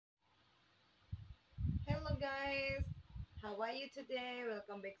guys, how are you today?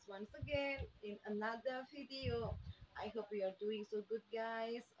 Welcome back once again in another video. I hope you are doing so good,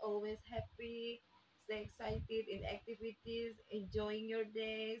 guys. Always happy, stay excited in activities, enjoying your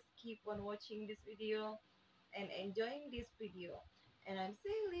days. Keep on watching this video and enjoying this video. And I'm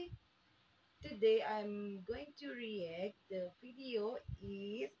Sally. Today I'm going to react. The video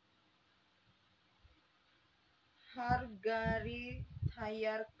is Har Ghari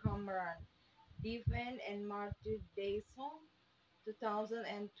Tayyar Kamran, Defend and Martyr Day Song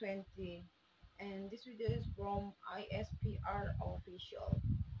 2020, and this video is from ISPR official.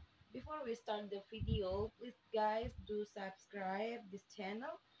 Before we start the video, please guys do subscribe this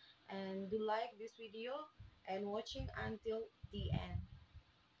channel and do like this video and watching until the end.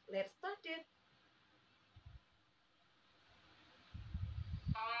 Let's start it.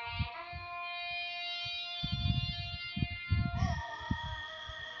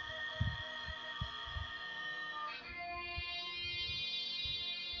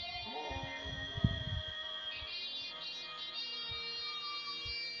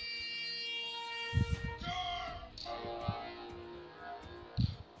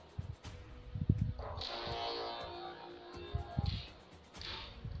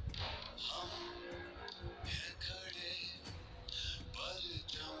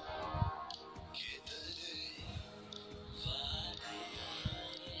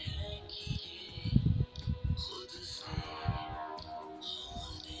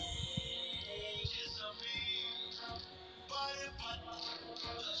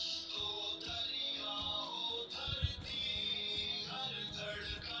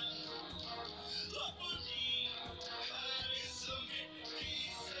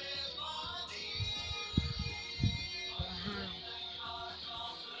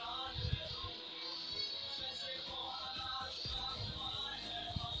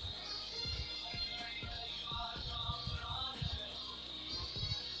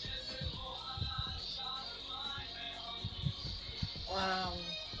 Wow.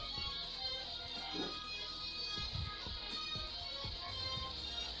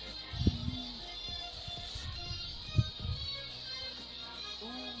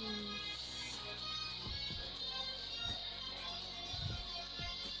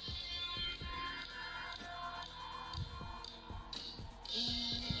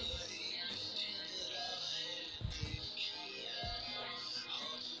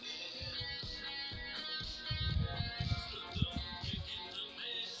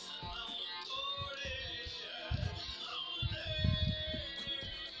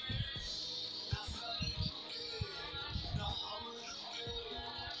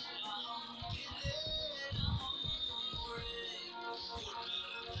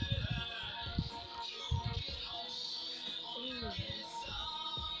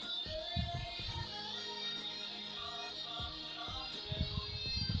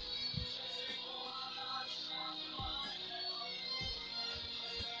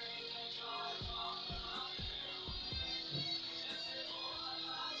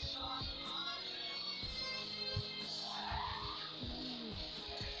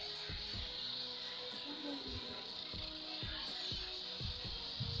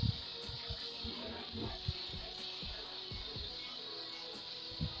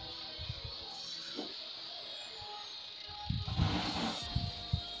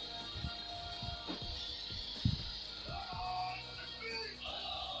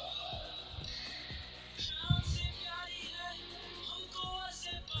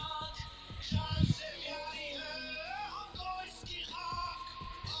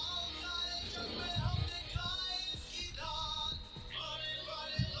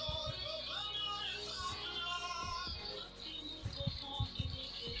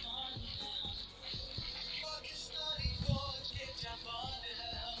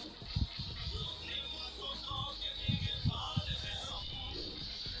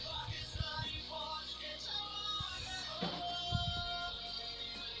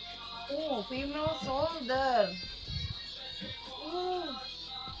 Oh, female soldier. Oh,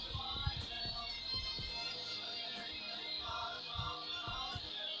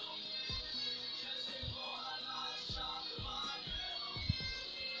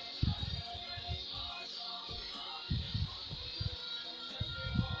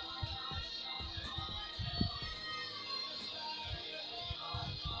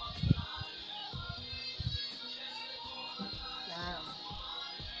 wow.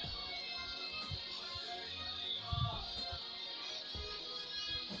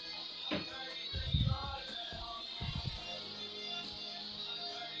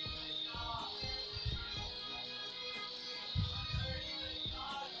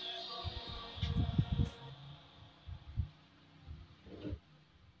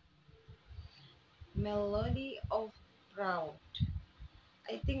 Melody of Proud.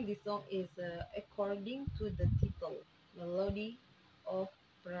 I think this song is according to the title, Melody of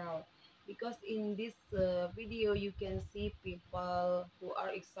Proud. Because in this video, you can see people who are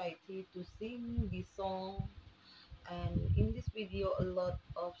excited to sing this song. And in this video, a lot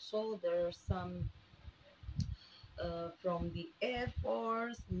of soldiers, some from the Air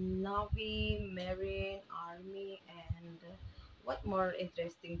Force, Navy, Marine, Army, and what more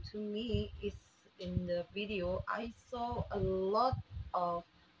interesting to me is in the video I saw a lot of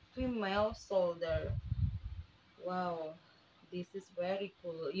female soldier. Wow, this is very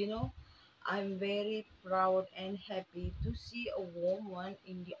cool. I'm very proud and happy to see a woman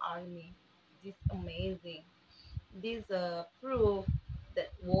in the army. This amazing. This proof that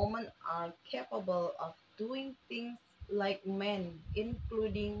women are capable of doing things like men,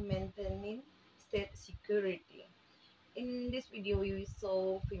 including maintaining state security. In this video, we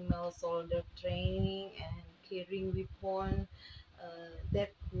saw female soldier training and carrying weapon.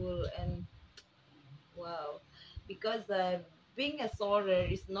 That cool and wow, because being a soldier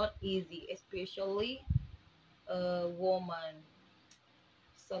is not easy, especially a woman.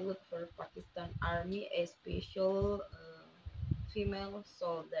 Salute for Pakistan Army, a special female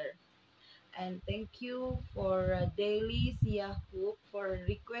soldier. And thank you for Daily Sia Hoop for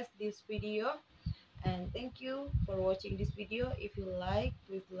request this video. And thank you for watching this video. If you like,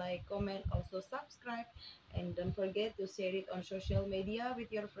 please like, comment, also subscribe, and don't forget to share it on social media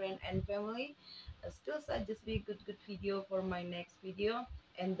with your friend and family. Still suggest me good video for my next video,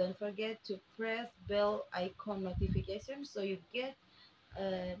 and don't forget to press bell icon notification so you get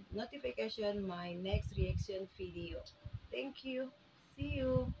notification my next reaction video. Thank you. See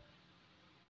you.